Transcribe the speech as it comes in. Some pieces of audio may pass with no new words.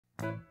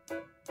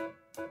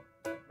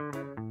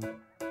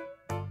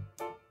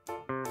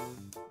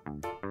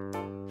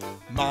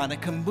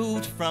Monica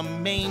moved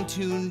from Maine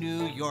to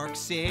New York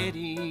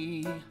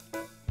City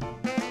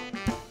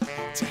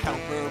to help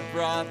her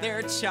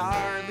brother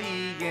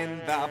Charlie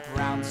in the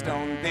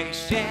brownstone they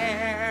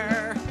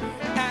share.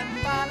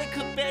 And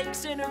Monica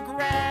bakes in her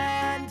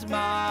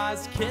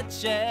grandma's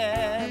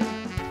kitchen.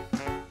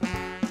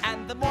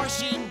 And the more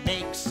she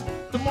makes,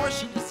 the more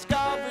she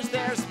discovers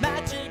there's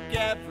magic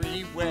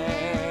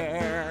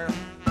everywhere.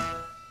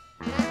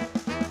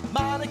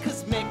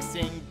 Monica's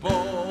mixing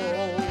bowl,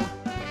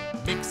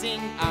 mixing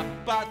up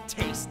a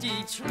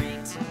tasty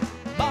treat.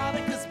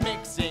 Monica's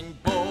mixing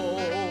bowl,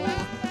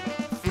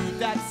 food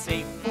that's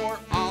safe for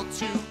all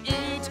to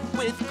eat.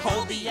 With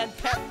Colby and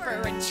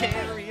Pepper and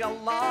Cherry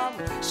along,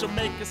 she'll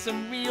make us a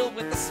meal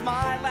with a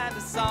smile and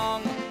a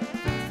song.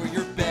 Food for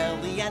your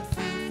belly and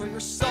food for your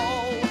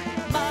soul.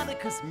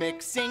 Monica's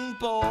mixing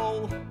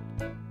bowl.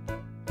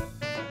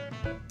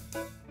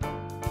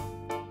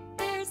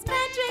 There's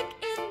magic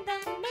in the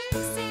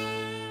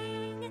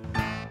mixing.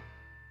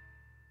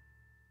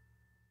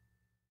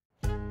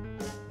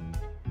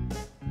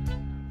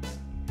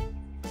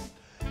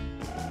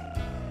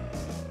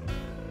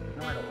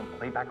 No, I don't want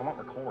playback, I want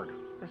record.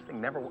 This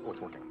thing never was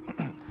working.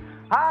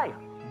 Hi,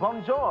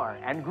 bonjour,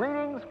 and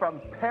greetings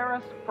from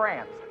Paris,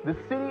 France, the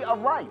city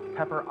of light.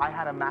 Pepper, I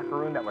had a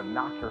macaroon that would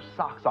knock your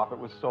socks off. It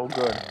was so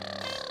good.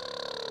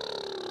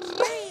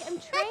 Jerry, I'm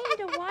trying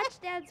to watch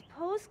Dad's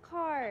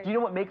postcard. Do you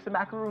know what makes a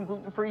macaroon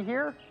gluten-free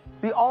here?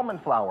 The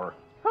almond flour.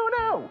 Who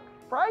knew,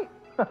 right?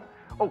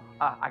 Oh,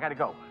 I gotta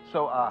go.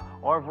 So,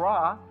 au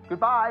revoir,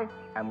 goodbye,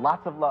 and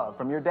lots of love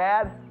from your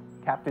dad,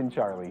 Captain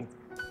Charlie.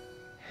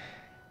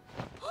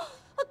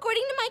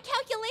 According to my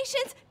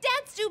calculations,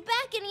 Dad's due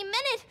back any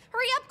minute.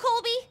 Hurry up,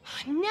 Colby.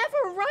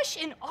 Never rush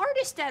an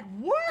artist at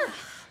work.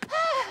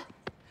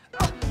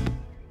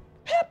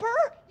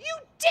 Pepper, you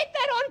did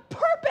that on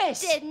purpose.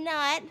 Did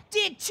not.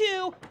 Did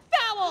too.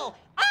 Foul.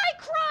 I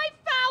cry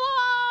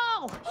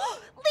foul.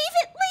 Leave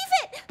it, leave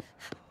it.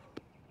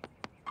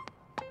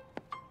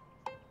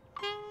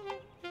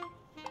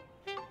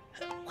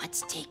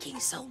 What's taking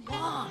so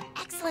long?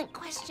 Excellent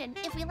question.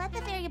 If we let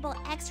the variable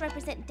x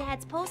represent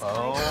Dad's postcard...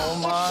 Oh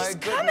my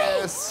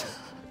goodness.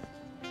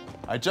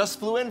 I just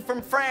flew in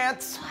from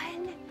France.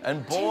 One,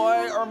 And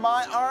boy, are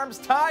my arms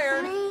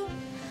tired.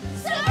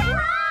 surprise!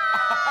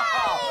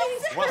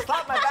 Well,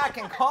 slap my back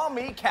and call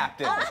me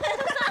Captain.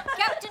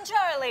 Captain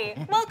Charlie,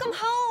 welcome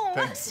home.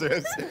 Thanks,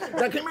 sis.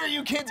 Now, come here,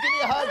 you kids. Give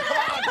me a hug.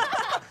 Come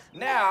on.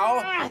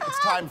 Now, it's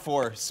time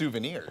for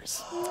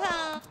souvenirs.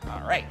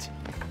 All right.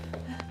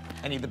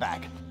 I need the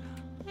bag.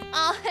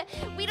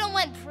 We don't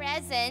want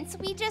presents.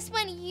 We just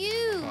want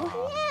you.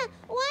 Yeah,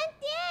 want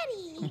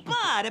Daddy.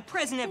 But a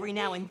present every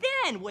now and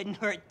then wouldn't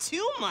hurt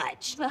too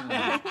much.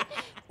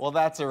 Well,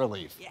 that's a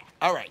relief. Yeah.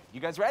 All right, you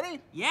guys ready?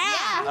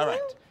 Yeah. All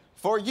right.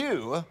 For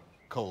you,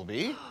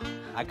 Colby,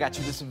 I got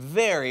you this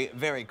very,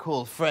 very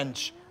cool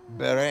French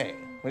beret.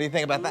 What do you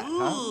think about that?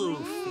 Ooh,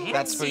 fancy.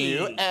 That's for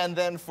you. And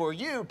then for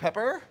you,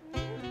 Pepper,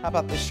 how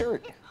about this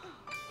shirt?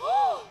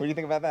 What do you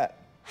think about that?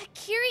 A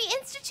Curie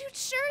Institute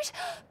shirt?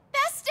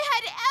 Best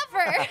dad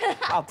ever.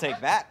 I'll take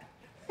that.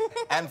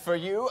 And for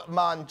you,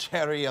 mon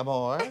cherry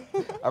amour.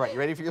 All right, you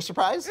ready for your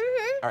surprise?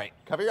 All right,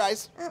 cover your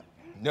eyes.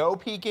 No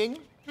peeking.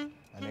 I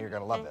know you're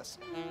gonna love this.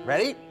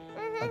 Ready?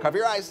 Uncover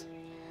your eyes.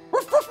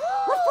 Puppy!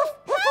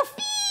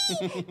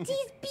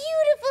 These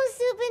beautiful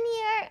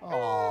souvenir.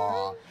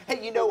 Aw. Hey,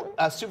 you know,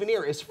 a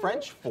souvenir is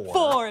French for...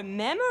 For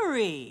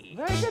memory.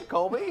 Very good,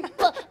 Colby.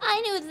 Well,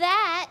 I knew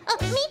that.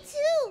 Me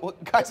too. Well,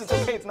 guys, it's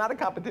okay. It's not a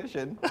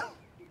competition.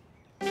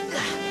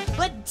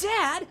 But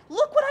Dad,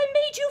 look what I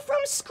made you from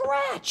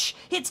scratch.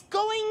 It's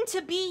going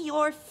to be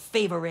your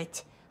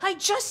favorite. I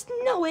just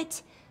know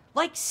it.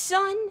 Like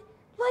son,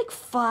 like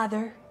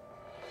father.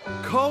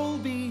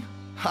 Colby,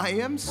 I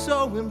am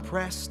so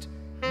impressed.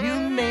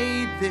 You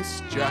made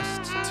this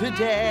just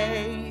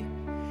today.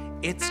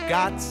 It's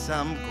got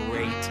some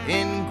great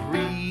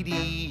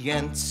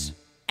ingredients.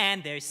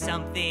 And there's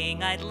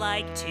something I'd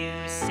like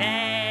to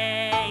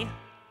say.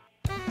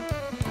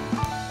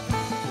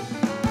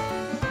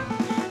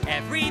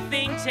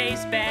 Everything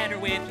tastes better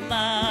with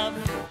love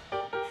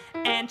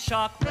and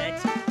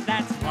chocolate.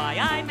 That's why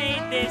I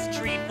made this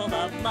treat full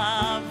of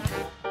love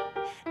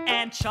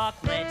and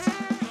chocolate.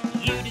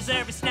 You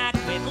deserve a snack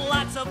with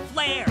lots of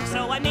flair,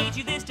 so I made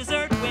you this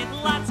dessert with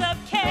lots of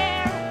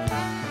care.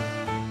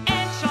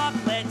 And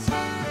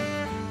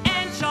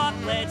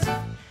chocolate,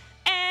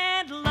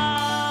 and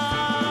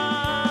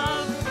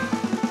love.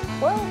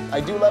 Well,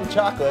 I do love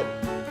chocolate.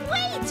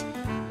 Wait!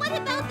 What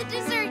about the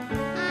dessert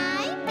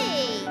I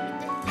made?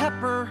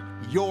 Pepper,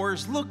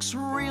 yours looks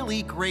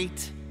really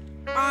great.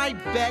 I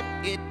bet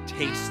it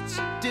tastes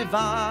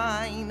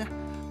divine.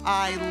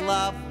 I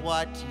love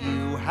what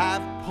you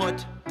have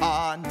put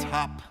on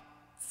top.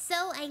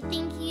 So I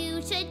think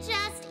you should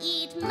just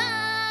eat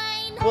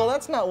mine. Well,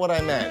 that's not what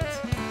I meant.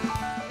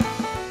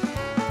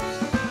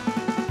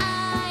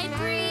 I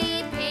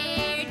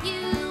prepared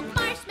you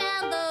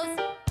marshmallows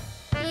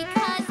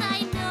because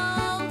I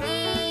know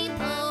we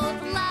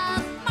both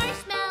love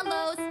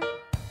marshmallows.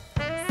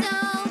 So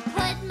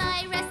put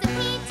my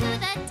recipe to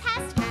the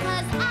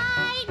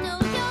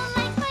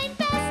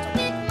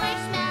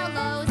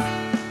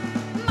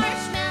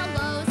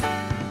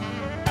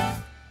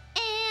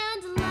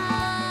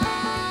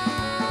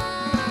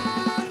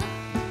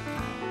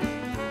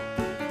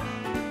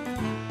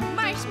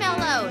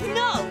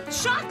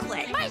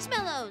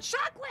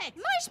Chocolate!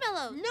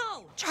 Marshmallow!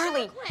 No!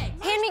 Charlie,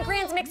 Chocolate. hand me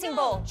Gran's mixing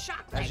bowl.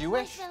 Chocolate. As you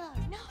wish. Marshmallow!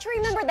 No! Do you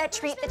remember that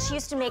treat that she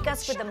used to make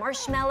us with the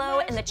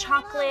marshmallow and the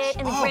chocolate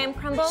and the graham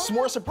crumble?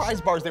 S'more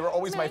surprise bars, they were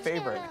always my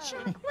favorite.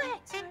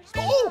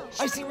 Oh!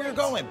 I see where you're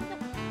going.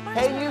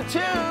 Hey, you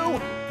too!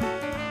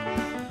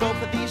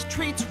 Both of these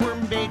treats were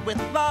made with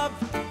love,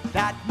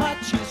 that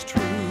much is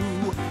true.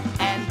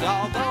 And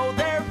although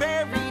they're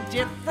very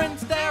different,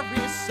 there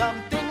is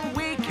something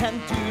we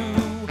can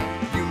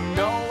do. You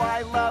know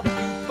I love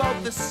you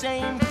both the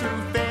same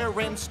through fair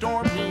and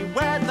stormy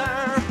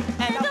weather.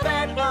 And I'll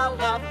bet I'll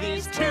love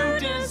these two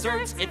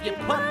desserts if you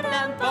put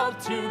them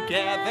both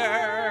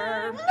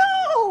together.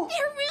 No!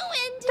 They're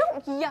ruined!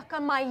 Don't yuck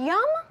on my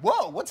yum.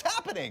 Whoa, what's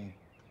happening?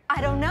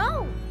 I don't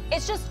know.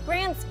 It's just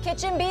Gran's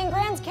kitchen being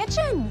Gran's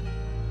kitchen.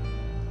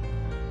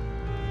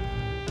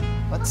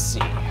 Let's see.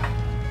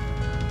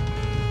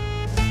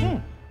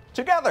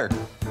 Together.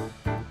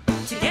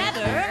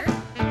 Together?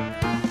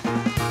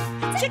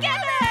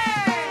 Together!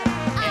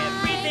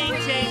 Everything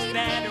tastes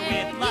better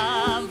with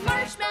love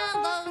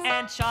Marshmallows!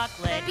 and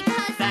chocolate.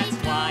 Because That's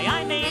they why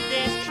I made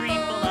this treat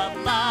full of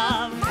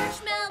love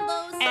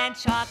Marshmallows! and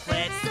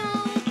chocolate.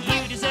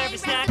 You deserve a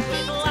snack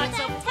with lots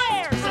of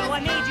flair, so I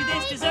made you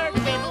this dessert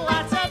with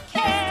lots of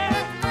care.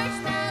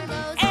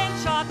 Marshmallows!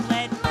 And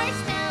chocolate,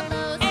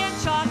 Marshmallows!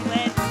 and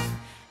chocolate,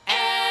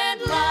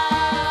 and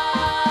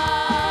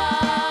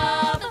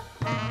love.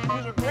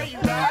 These are great,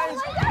 you guys.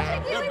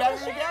 They're better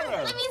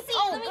together. Let me see,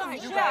 let me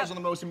see. You guys are the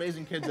most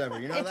amazing kids ever.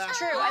 You know that? It's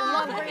true. I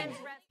love Gran's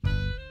recipe.